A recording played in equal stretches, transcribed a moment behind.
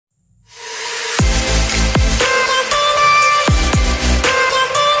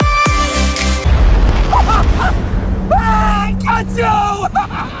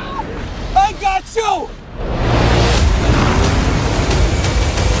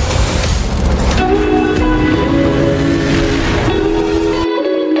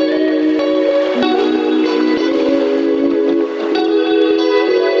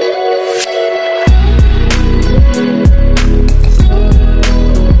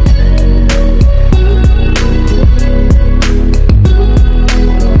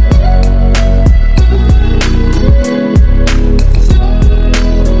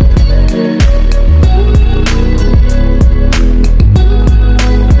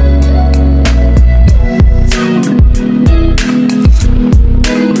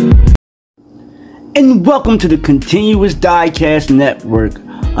and welcome to the Continuous Diecast Network,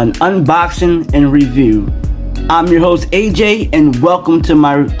 an unboxing and review. I'm your host AJ, and welcome to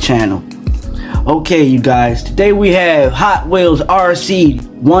my channel. Okay, you guys, today we have Hot Wheels RC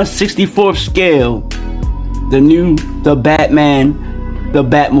 1/64th scale, the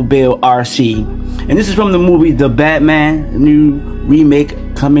Batmobile RC, and this is from the movie The Batman, a new remake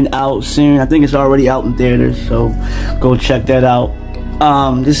coming out soon. I think it's already out in theaters, so go check that out.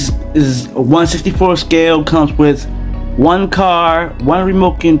 This is a 1/64 scale, comes with one car, one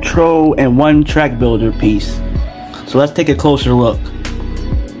remote control, and one track builder piece. So let's take a closer look.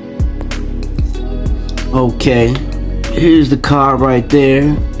 Okay, here's the car right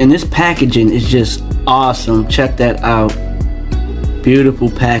there, and this packaging is just awesome. Check that out. Beautiful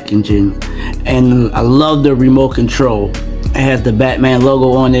packaging, and I love the remote control. It has the Batman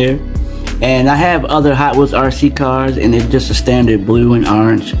logo on there. And I have other Hot Wheels RC cars, and it's just a standard blue and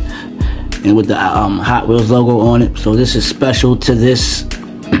orange, and with the Hot Wheels logo on it. So this is special to this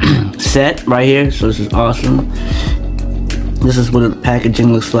set right here. So this is awesome. This is what the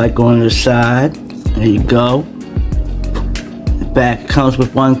packaging looks like on the side. There you go. The back comes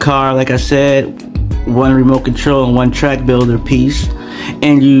with one car, like I said, one remote control and one track builder piece.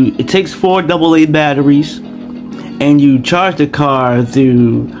 And it takes 4 AA batteries, and you charge the car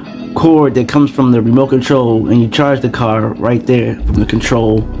through cord that comes from the remote control, and you charge the car right there from the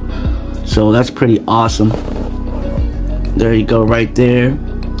control. So that's pretty awesome. There you go, right there.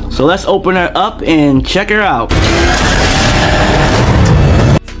 So let's open her up and check her out.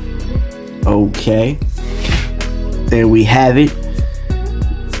 Okay, there we have it.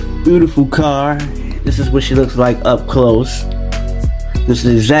 Beautiful car. This is what she looks like up close. This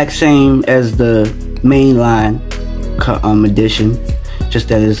is the exact same as the mainline edition, just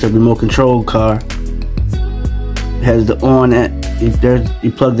that it's a remote control car. It has the on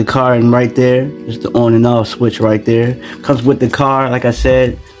you plug the car in right there. It's the on and off switch right there. Comes with the car, like I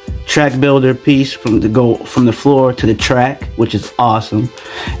said, track builder piece from the floor to the track, which is awesome,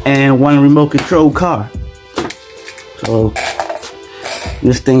 and one remote control car. So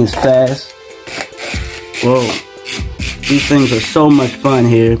this thing is fast. Whoa, these things are so much fun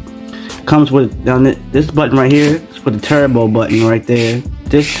here. Comes with this button right here. It's for the turbo button right there.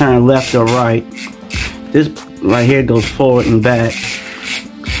 This turn left or right. This right here goes forward and back.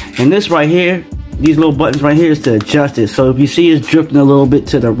 And this right here, these little buttons right here, is to adjust it. So if you see it's drifting a little bit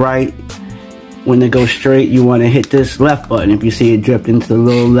to the right, when it goes straight, you want to hit this left button. If you see it drifting to the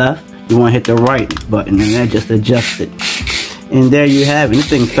little left, you want to hit the right button, and that just adjusts it. And there you have it. This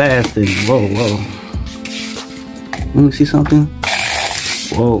thing's fast. And whoa. Let me see something.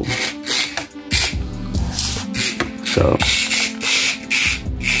 Whoa. So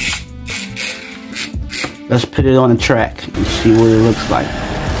let's put it on the track and see what it looks like.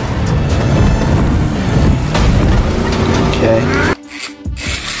 Okay.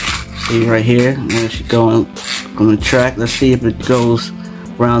 See right here, there she going on the track. Let's see if it goes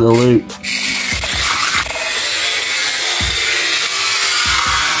around the loop.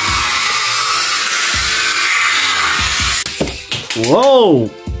 Whoa!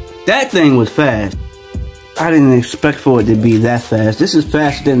 That thing was fast. I didn't expect for it to be that fast. This is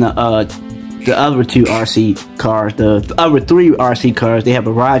faster than the other 2 RC cars. The other 3 RC cars, they have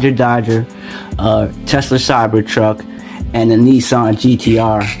a Roger Dodger, Tesla Cybertruck, and a Nissan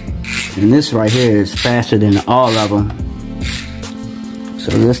GTR. And this right here is faster than all of them.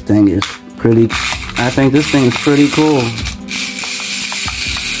 So this thing is I think this thing is pretty cool.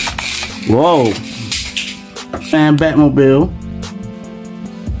 Whoa. And Batmobile.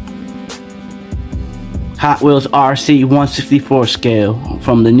 Hot Wheels RC 1/64 scale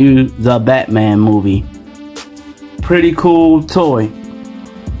from the new The Batman movie. Pretty cool toy.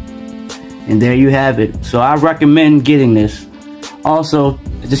 And there you have it. So I recommend getting this. Also,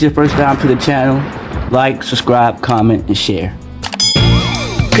 if this is your first time to the channel, like, subscribe, comment, and share.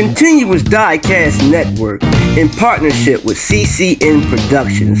 Continuous Diecast Network, in partnership with CCN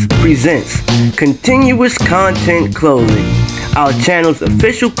Productions, presents Continuous Content Clothing, our channel's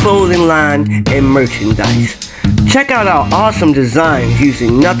official clothing line and merchandise. Check out our awesome designs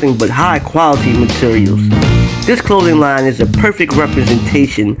using nothing but high quality materials. This clothing line is a perfect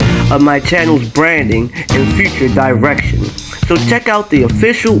representation of my channel's branding and future direction. So check out the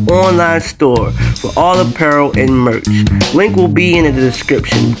official online store for all apparel and merch. Link will be in the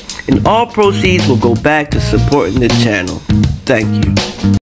description, and all proceeds will go back to supporting the channel. Thank you.